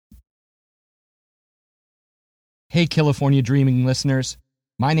Hey, California Dreaming listeners.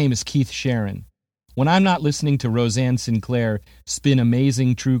 My name is Keith Sharon. When I'm not listening to Roseanne Sinclair spin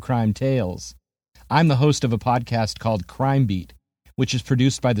amazing true crime tales, I'm the host of a podcast called Crime Beat, which is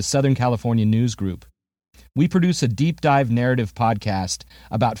produced by the Southern California News Group. We produce a deep dive narrative podcast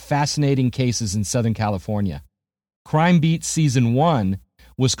about fascinating cases in Southern California. Crime Beat Season 1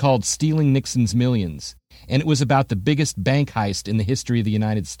 was called Stealing Nixon's Millions, and it was about the biggest bank heist in the history of the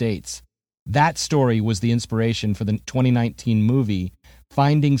United States. That story was the inspiration for the 2019 movie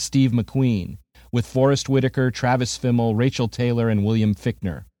Finding Steve McQueen, with Forrest Whitaker, Travis Fimmel, Rachel Taylor, and William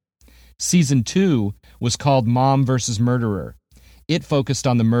Fichtner. Season 2 was called Mom vs. Murderer. It focused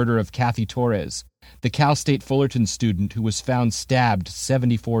on the murder of Kathy Torres, the Cal State Fullerton student who was found stabbed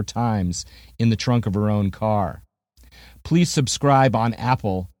 74 times in the trunk of her own car. Please subscribe on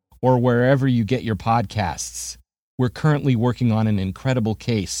Apple or wherever you get your podcasts. We're currently working on an incredible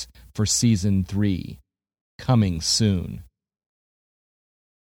case for Season 3. Coming soon.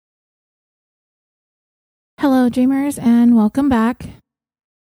 Hello, dreamers, and welcome back.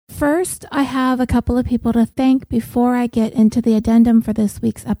 First, I have a couple of people to thank before I get into the addendum for this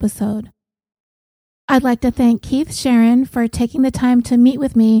week's episode. I'd like to thank Keith Sharon for taking the time to meet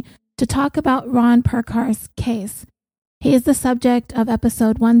with me to talk about Ron Purcar's case. He is the subject of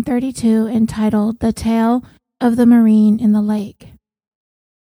episode 132 entitled The Tale of the Marine in the Lake.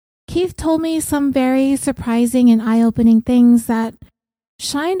 Keith told me some very surprising and eye-opening things that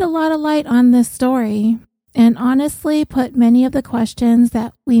shined a lot of light on this story and honestly put many of the questions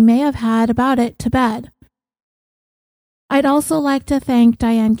that we may have had about it to bed. I'd also like to thank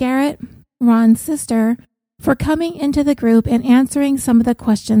Diane Garrett, Ron's sister, for coming into the group and answering some of the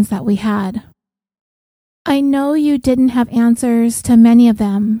questions that we had. I know you didn't have answers to many of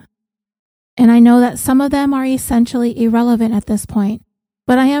them, and I know that some of them are essentially irrelevant at this point,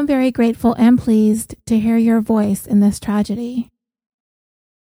 but I am very grateful and pleased to hear your voice in this tragedy.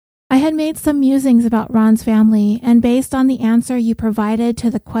 I had made some musings about Ron's family, and based on the answer you provided to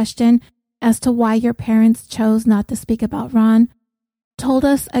the question as to why your parents chose not to speak about Ron, told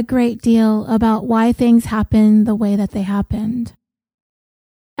us a great deal about why things happened the way that they happened.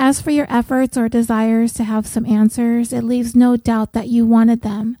 As for your efforts or desires to have some answers, it leaves no doubt that you wanted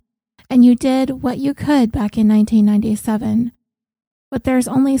them, and you did what you could back in 1997. But there's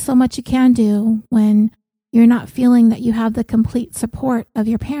only so much you can do when you're not feeling that you have the complete support of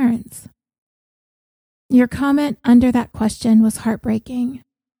your parents. Your comment under that question was heartbreaking.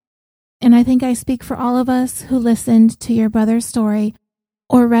 And I think I speak for all of us who listened to your brother's story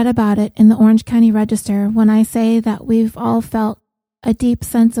or read about it in the Orange County Register when I say that we've all felt a deep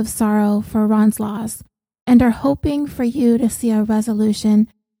sense of sorrow for Ron's loss and are hoping for you to see a resolution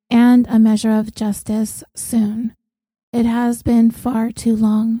and a measure of justice soon. It has been far too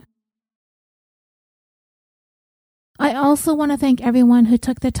long. I also want to thank everyone who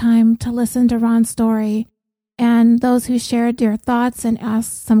took the time to listen to Ron's story and those who shared their thoughts and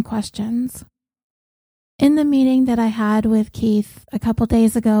asked some questions. In the meeting that I had with Keith a couple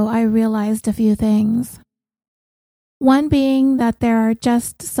days ago, I realized a few things. One being that there are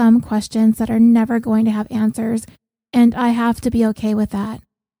just some questions that are never going to have answers, and I have to be okay with that.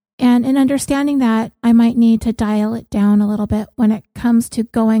 And in understanding that, I might need to dial it down a little bit when it comes to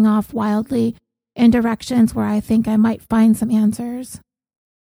going off wildly in directions where I think I might find some answers.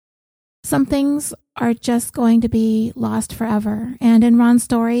 Some things are just going to be lost forever, and in Ron's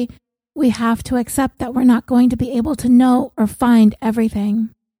story, we have to accept that we're not going to be able to know or find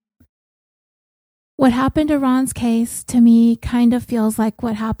everything. What happened to Ron's case, to me, kind of feels like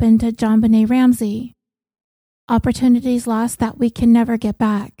what happened to JonBenet Ramsey. Opportunities lost that we can never get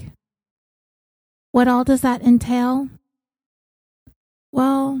back. What all does that entail?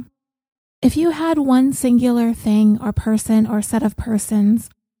 Well, if you had one singular thing or person or set of persons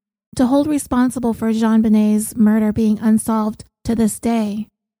to hold responsible for JonBenet's murder being unsolved to this day,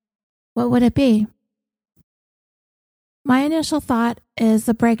 what would it be? My initial thought is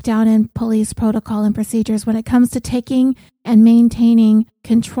a breakdown in police protocol and procedures when it comes to taking and maintaining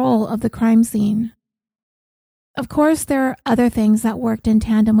control of the crime scene. Of course, there are other things that worked in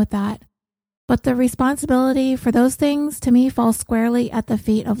tandem with that, but the responsibility for those things, to me, falls squarely at the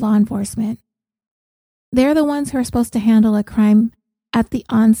feet of law enforcement. They're the ones who are supposed to handle a crime at the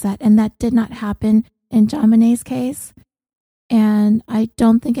onset, and that did not happen in JonBenet's case, and I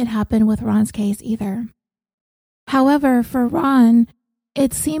don't think it happened with Ron's case either. However, for Ron,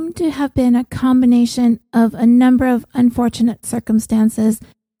 it seemed to have been a combination of a number of unfortunate circumstances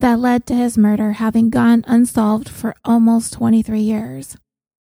that led to his murder having gone unsolved for almost 23 years.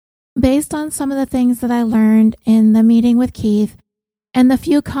 Based on some of the things that I learned in the meeting with Keith and the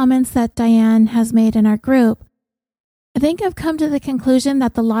few comments that Diane has made in our group, I think I've come to the conclusion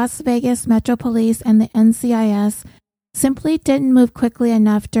that the Las Vegas Metro Police and the NCIS simply didn't move quickly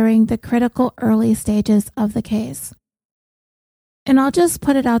enough during the critical early stages of the case. And I'll just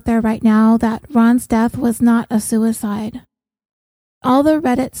put it out there right now that Ron's death was not a suicide. All the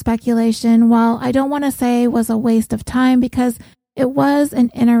Reddit speculation, while I don't want to say was a waste of time because it was an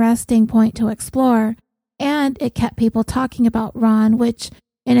interesting point to explore, and it kept people talking about Ron, which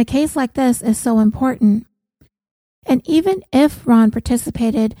in a case like this is so important. And even if Ron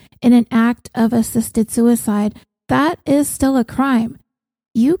participated in an act of assisted suicide, that is still a crime.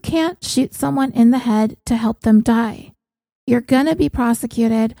 You can't shoot someone in the head to help them die. You're going to be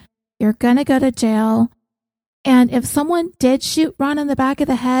prosecuted. You're going to go to jail. And if someone did shoot Ron in the back of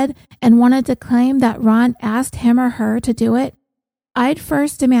the head and wanted to claim that Ron asked him or her to do it, I'd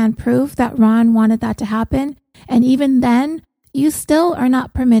first demand proof that Ron wanted that to happen. And even then, you still are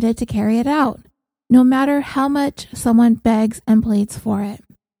not permitted to carry it out, no matter how much someone begs and pleads for it.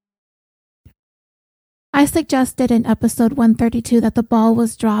 I suggested in episode 132 that the ball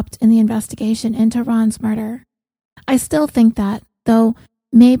was dropped in the investigation into Ron's murder. I still think that, though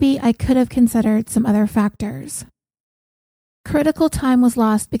maybe I could have considered some other factors. Critical time was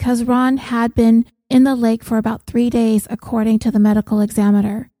lost because Ron had been in the lake for about 3 days, according to the medical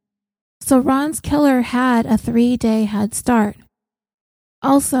examiner. So Ron's killer had a 3-day head start.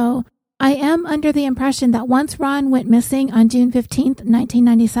 Also, I am under the impression that once Ron went missing on June 15th,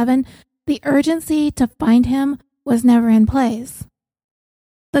 1997, the urgency to find him was never in place.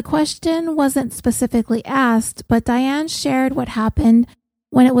 The question wasn't specifically asked, but Diane shared what happened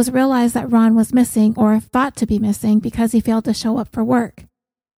when it was realized that Ron was missing or thought to be missing because he failed to show up for work.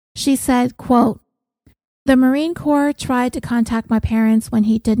 She said, quote, "The Marine Corps tried to contact my parents when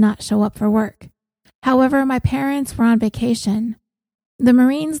he did not show up for work. However, my parents were on vacation. The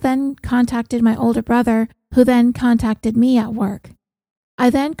Marines then contacted my older brother, who then contacted me at work. I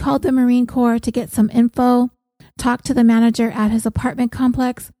then called the Marine Corps to get some info, talked to the manager at his apartment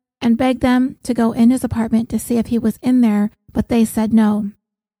complex, and begged them to go in his apartment to see if he was in there, but they said no."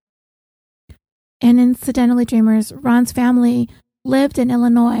 And incidentally, dreamers, Ron's family lived in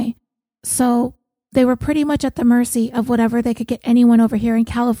Illinois, so they were pretty much at the mercy of whatever they could get anyone over here in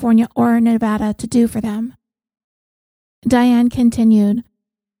California or Nevada to do for them. Diane continued,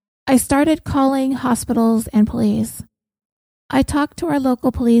 "I started calling hospitals and police. I talked to our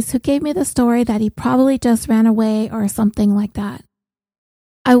local police who gave me the story that he probably just ran away or something like that.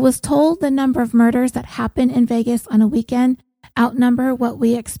 I was told the number of murders that happen in Vegas on a weekend outnumber what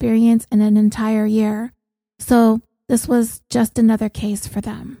we experience in an entire year, so this was just another case for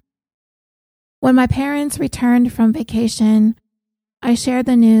them. When my parents returned from vacation, I shared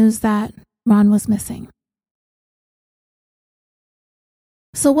the news that Ron was missing."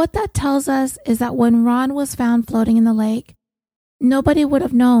 So what that tells us is that when Ron was found floating in the lake, nobody would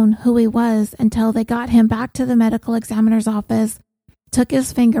have known who he was until they got him back to the medical examiner's office, took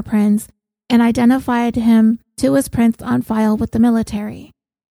his fingerprints, and identified him to his prints on file with the military.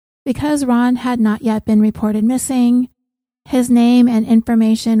 Because Ron had not yet been reported missing, his name and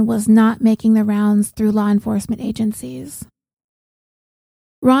information was not making the rounds through law enforcement agencies.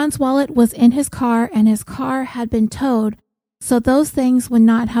 Ron's wallet was in his car and his car had been towed, so those things would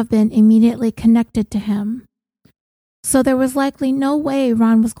not have been immediately connected to him. So there was likely no way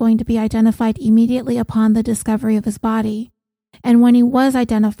Ron was going to be identified immediately upon the discovery of his body. And when he was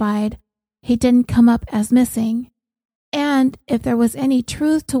identified, he didn't come up as missing. And if there was any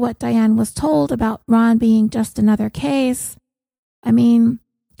truth to what Diane was told about Ron being just another case, I mean,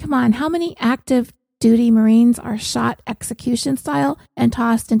 come on, how many active duty Marines are shot execution style and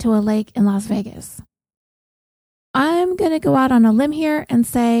tossed into a lake in Las Vegas? I'm going to go out on a limb here and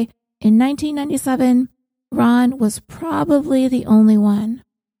say in 1997, Ron was probably the only one.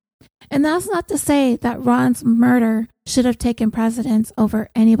 And that's not to say that Ron's murder should have taken precedence over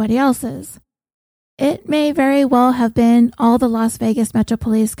anybody else's. It may very well have been all the Las Vegas Metro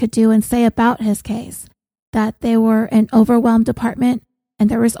Police could do and say about his case, that they were an overwhelmed department and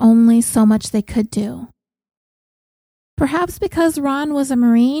there was only so much they could do. Perhaps because Ron was a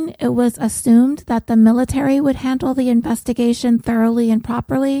Marine, it was assumed that the military would handle the investigation thoroughly and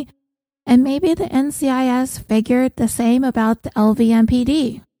properly, and maybe the NCIS figured the same about the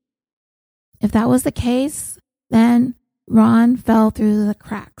LVMPD. If that was the case, then Ron fell through the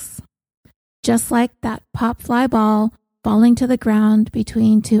cracks, just like that pop fly ball falling to the ground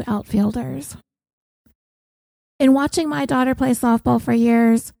between two outfielders. In watching my daughter play softball for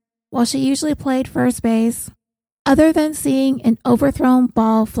years, while she usually played first base, other than seeing an overthrown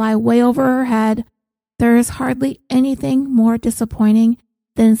ball fly way over her head, there is hardly anything more disappointing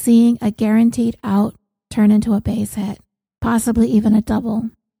than seeing a guaranteed out turn into a base hit, possibly even a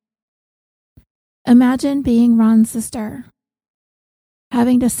double. Imagine being Ron's sister,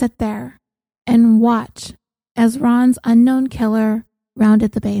 having to sit there and watch as Ron's unknown killer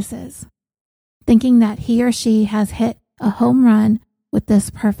rounded the bases, thinking that he or she has hit a home run with this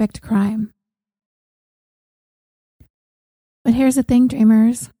perfect crime. But here's the thing,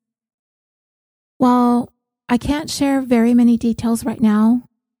 dreamers. While I can't share very many details right now,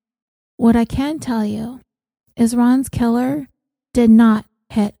 what I can tell you is Ron's killer did not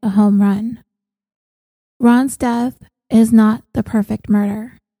hit a home run. Ron's death is not the perfect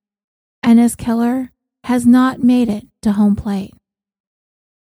murder, and his killer has not made it to home plate.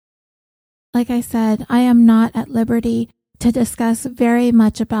 Like I said, I am not at liberty to discuss very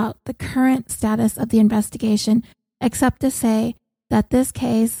much about the current status of the investigation, except to say that this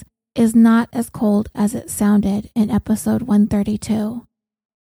case is not as cold as it sounded in episode 132.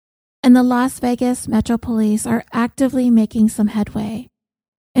 And the Las Vegas Metro Police are actively making some headway.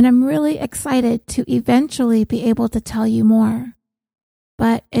 And I'm really excited to eventually be able to tell you more.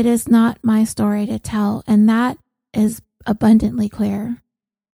 But it is not my story to tell, and that is abundantly clear.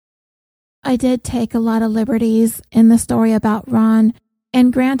 I did take a lot of liberties in the story about Ron,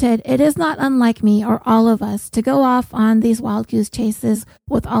 and granted, it is not unlike me or all of us to go off on these wild goose chases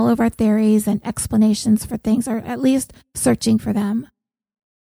with all of our theories and explanations for things, or at least searching for them.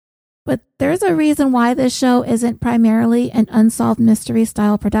 But there's a reason why this show isn't primarily an unsolved mystery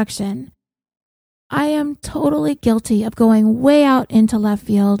style production. I am totally guilty of going way out into left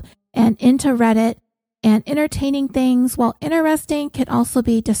field and into Reddit and entertaining things, while interesting can also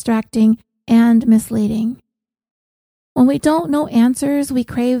be distracting and misleading. When we don't know answers, we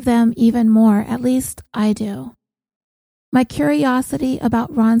crave them even more, at least I do. My curiosity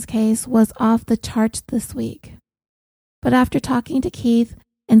about Ron's case was off the charts this week. But after talking to Keith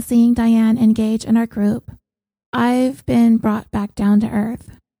and seeing Diane engage in our group, I've been brought back down to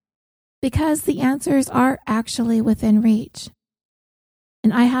earth. Because the answers are actually within reach.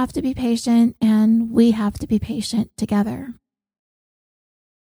 And I have to be patient, and we have to be patient together.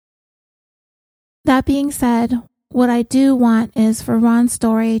 That being said, what I do want is for Ron's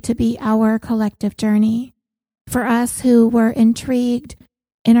story to be our collective journey. For us who were intrigued,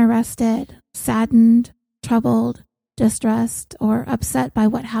 interested, saddened, troubled, distressed, or upset by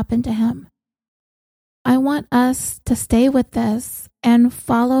what happened to him. I want us to stay with this and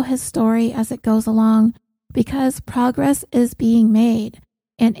follow his story as it goes along, because progress is being made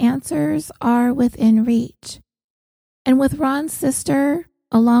and answers are within reach. And with Ron's sister,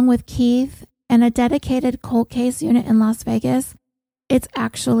 along with Keith, and a dedicated cold case unit in Las Vegas, it's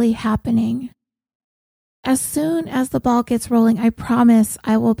actually happening. As soon as the ball gets rolling, I promise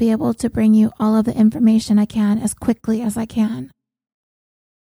I will be able to bring you all of the information I can as quickly as I can.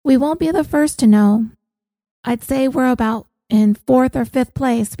 We won't be the first to know. I'd say we're about in 4th or 5th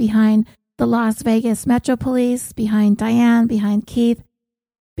place behind the Las Vegas Metro Police, behind Diane, behind Keith,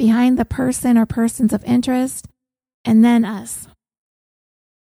 behind the person or persons of interest, and then us.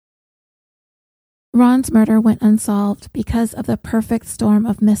 Ron's murder went unsolved because of the perfect storm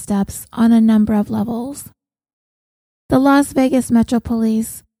of missteps on a number of levels. The Las Vegas Metro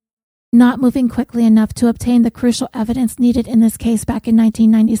Police, not moving quickly enough to obtain the crucial evidence needed in this case back in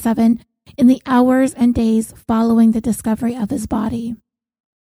 1997, in the hours and days following the discovery of his body.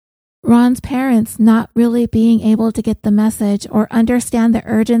 Ron's parents not really being able to get the message or understand the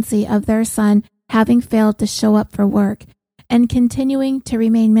urgency of their son having failed to show up for work and continuing to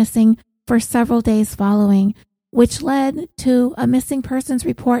remain missing for several days following, which led to a missing persons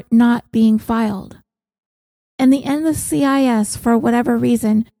report not being filed. And the NCIS, for whatever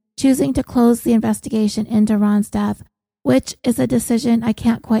reason, choosing to close the investigation into Ron's death, which is a decision I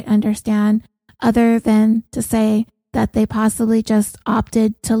can't quite understand, other than to say that they possibly just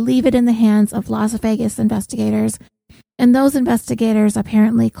opted to leave it in the hands of Las Vegas investigators, and those investigators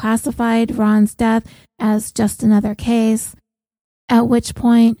apparently classified Ron's death as just another case, at which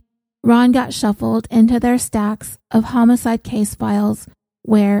point Ron got shuffled into their stacks of homicide case files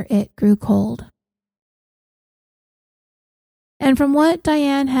where it grew cold. And from what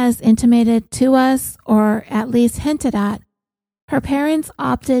Diane has intimated to us, or at least hinted at, her parents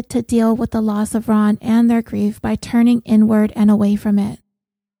opted to deal with the loss of Ron and their grief by turning inward and away from it.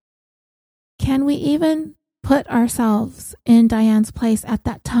 Can we even put ourselves in Diane's place at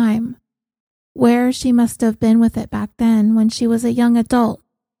that time, where she must have been with it back then when she was a young adult?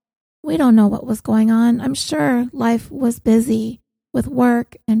 We don't know what was going on. I'm sure life was busy with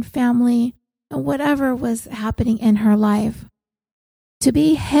work and family and whatever was happening in her life. To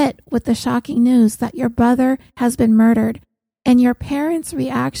be hit with the shocking news that your brother has been murdered and your parents'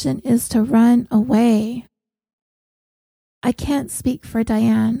 reaction is to run away. I can't speak for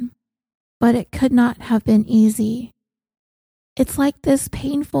Diane, but it could not have been easy. It's like this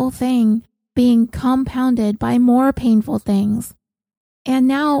painful thing being compounded by more painful things, and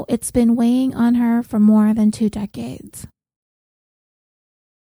now it's been weighing on her for more than 2 decades.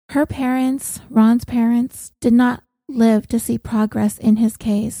 Her parents, Ron's parents, did not live to see progress in his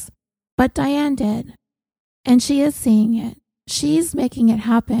case, but Diane did, and she is seeing it. She's making it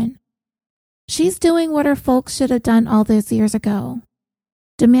happen. She's doing what her folks should have done all those years ago,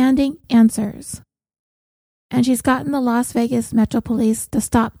 demanding answers. And she's gotten the Las Vegas Metro Police to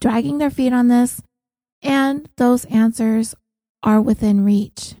stop dragging their feet on this, and those answers are within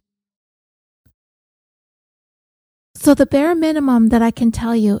reach. So the bare minimum that I can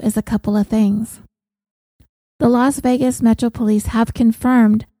tell you is a couple of things. The Las Vegas Metro Police have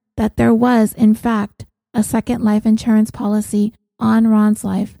confirmed that there was, in fact, a second life insurance policy on Ron's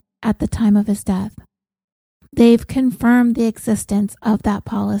life at the time of his death. They've confirmed the existence of that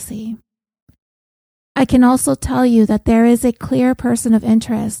policy. I can also tell you that there is a clear person of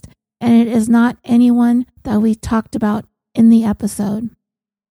interest, and it is not anyone that we talked about in the episode.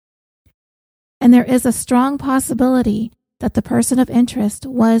 And there is a strong possibility that the person of interest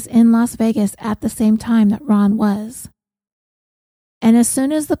was in Las Vegas at the same time that Ron was. And as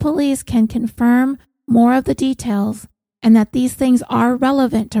soon as the police can confirm more of the details and that these things are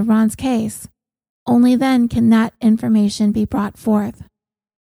relevant to Ron's case, only then can that information be brought forth.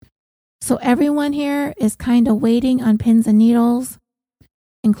 So everyone here is kind of waiting on pins and needles,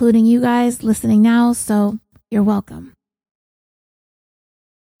 including you guys listening now, so you're welcome.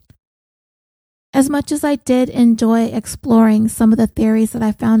 As much as I did enjoy exploring some of the theories that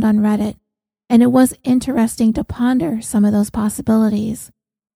I found on Reddit, and it was interesting to ponder some of those possibilities,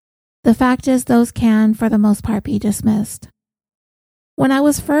 the fact is those can, for the most part, be dismissed. When I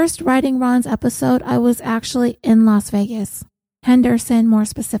was first writing Ron's episode, I was actually in Las Vegas, Henderson more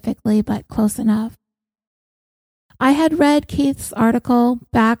specifically, but close enough. I had read Keith's article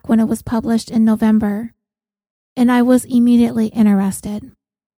back when it was published in November, and I was immediately interested.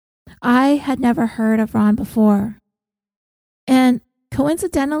 I had never heard of Ron before. And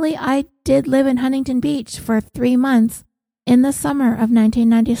coincidentally, I did live in Huntington Beach for 3 months in the summer of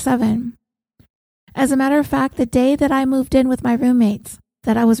 1997. As a matter of fact, the day that I moved in with my roommates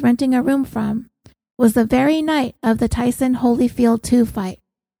that I was renting a room from was the very night of the Tyson Holyfield 2 fight.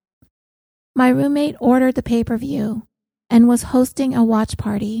 My roommate ordered the pay-per-view and was hosting a watch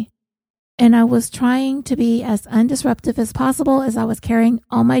party, and I was trying to be as undisruptive as possible as I was carrying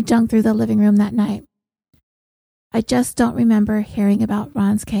all my junk through the living room that night. I just don't remember hearing about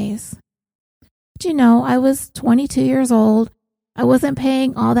Ron's case. But you know, I was 22 years old. I wasn't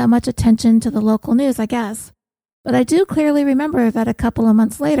paying all that much attention to the local news, I guess. But I do clearly remember that a couple of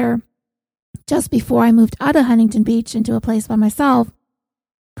months later, just before I moved out of Huntington Beach into a place by myself,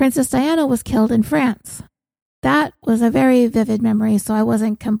 Princess Diana was killed in France. That was a very vivid memory, so I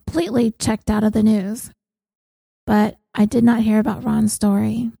wasn't completely checked out of the news. But I did not hear about Ron's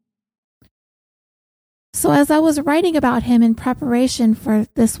story. So as I was writing about him in preparation for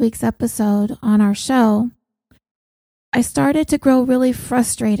this week's episode on our show, I started to grow really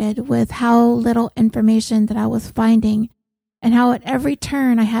frustrated with how little information that I was finding, and how at every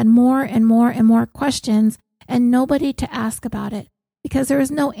turn I had more and more and more questions and nobody to ask about it, because there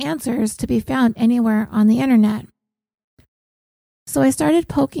was no answers to be found anywhere on the internet. So I started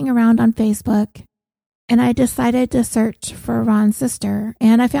poking around on Facebook, and I decided to search for Ron's sister,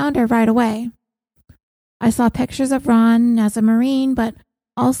 and I found her right away. I saw pictures of Ron as a Marine, but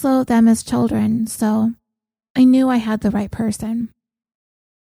also them as children, so I knew I had the right person.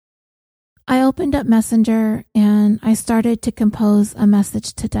 I opened up Messenger and I started to compose a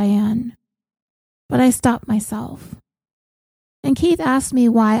message to Diane, but I stopped myself. And Keith asked me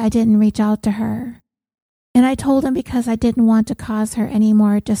why I didn't reach out to her, and I told him because I didn't want to cause her any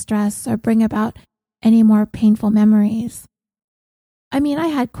more distress or bring about any more painful memories. I mean, I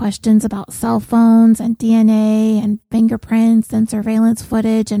had questions about cell phones and DNA and fingerprints and surveillance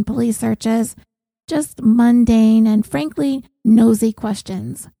footage and police searches, just mundane and frankly nosy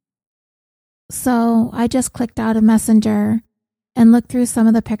questions. So I just clicked out of Messenger and looked through some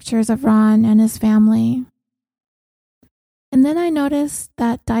of the pictures of Ron and his family. And then I noticed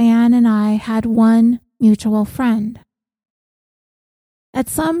that Diane and I had one mutual friend. At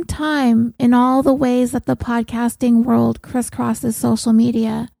some time in all the ways that the podcasting world crisscrosses social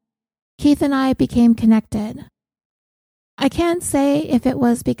media, Keith and I became connected. I can't say if it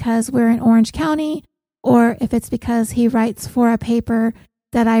was because we're in Orange County or if it's because he writes for a paper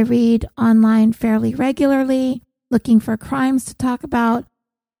that I read online fairly regularly, looking for crimes to talk about,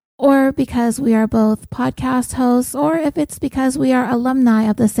 or because we are both podcast hosts, or if it's because we are alumni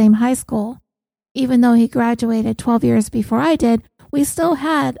of the same high school. Even though he graduated 12 years before I did, we still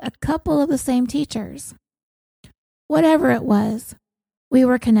had a couple of the same teachers. Whatever it was, we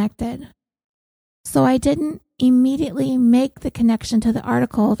were connected. So I didn't immediately make the connection to the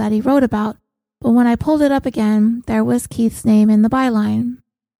article that he wrote about, but when I pulled it up again, there was Keith's name in the byline.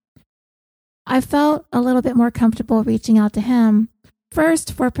 I felt a little bit more comfortable reaching out to him,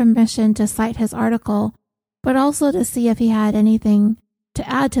 first for permission to cite his article, but also to see if he had anything to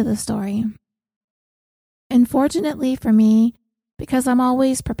add to the story. Unfortunately for me, because I'm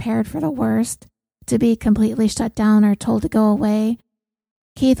always prepared for the worst, to be completely shut down or told to go away,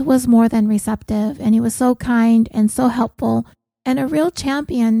 Keith was more than receptive, and he was so kind and so helpful and a real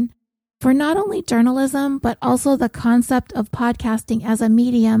champion for not only journalism, but also the concept of podcasting as a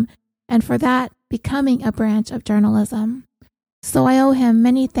medium, and for that becoming a branch of journalism. So I owe him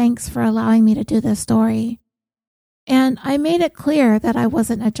many thanks for allowing me to do this story. And I made it clear that I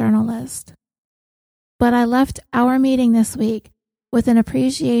wasn't a journalist. But I left our meeting this week with an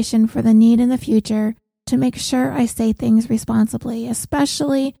appreciation for the need in the future to make sure I say things responsibly,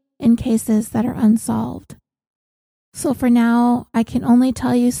 especially in cases that are unsolved. So for now, I can only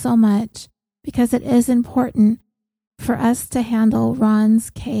tell you so much because it is important for us to handle Ron's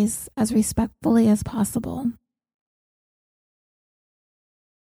case as respectfully as possible.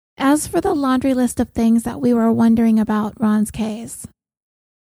 As for the laundry list of things that we were wondering about Ron's case,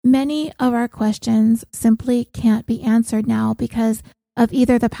 many of our questions simply can't be answered now because of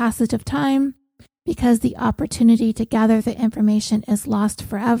either the passage of time, because the opportunity to gather the information is lost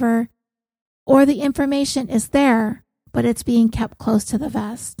forever, or the information is there, but it's being kept close to the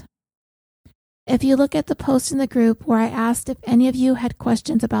vest. If you look at the post in the group where I asked if any of you had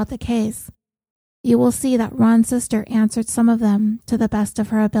questions about the case, you will see that Ron's sister answered some of them to the best of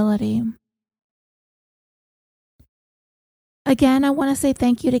her ability. Again, I want to say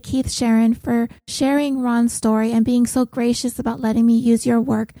thank you to Keith Sharon for sharing Ron's story and being so gracious about letting me use your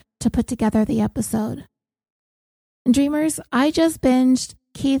work to put together the episode. And Dreamers, I just binged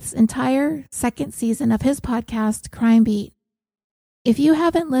Keith's entire second season of his podcast, Crime Beat. If you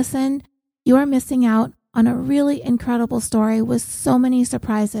haven't listened, you are missing out on a really incredible story with so many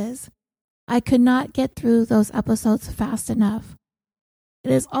surprises. I could not get through those episodes fast enough.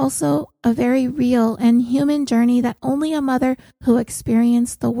 It is also a very real and human journey that only a mother who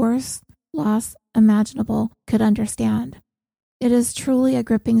experienced the worst loss imaginable could understand. It is truly a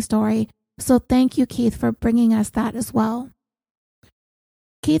gripping story, so thank you, Keith, for bringing us that as well.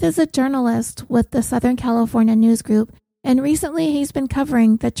 Keith is a journalist with the Southern California News Group, and recently he's been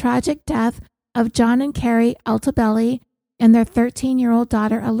covering the tragic death of John and Carrie Altobelli and their 13-year-old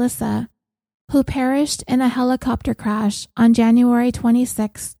daughter, Alyssa, who perished in a helicopter crash on January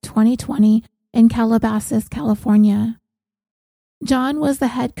 26, 2020 in Calabasas, California. John was the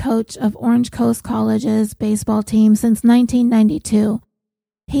head coach of Orange Coast College's baseball team since 1992.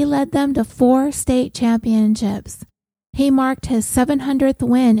 He led them to 4 state championships. He marked his 700th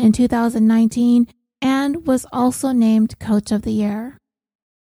win in 2019 and was also named Coach of the Year.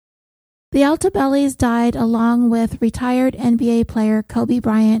 The Altobellis died along with retired NBA player Kobe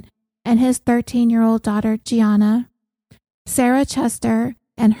Bryant and his 13-year-old daughter Gianna, Sarah Chester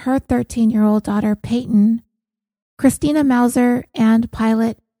and her 13-year-old daughter Peyton, Christina Mauser, and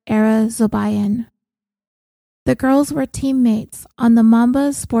pilot Era Zobayan. The girls were teammates on the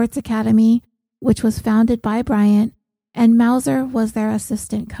Mamba Sports Academy, which was founded by Bryant, and Mauser was their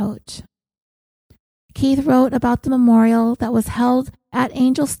assistant coach. Keith wrote about the memorial that was held at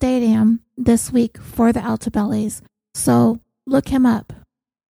Angel Stadium this week for the Altobellis, so look him up.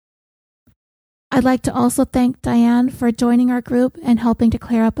 I'd like to also thank Diane for joining our group and helping to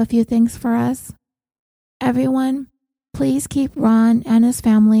clear up a few things for us. Everyone, please keep Ron and his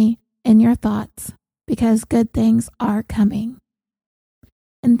family in your thoughts because good things are coming.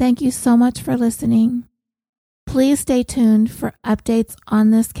 And thank you so much for listening. Please stay tuned for updates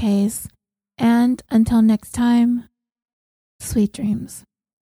on this case. And until next time, sweet dreams.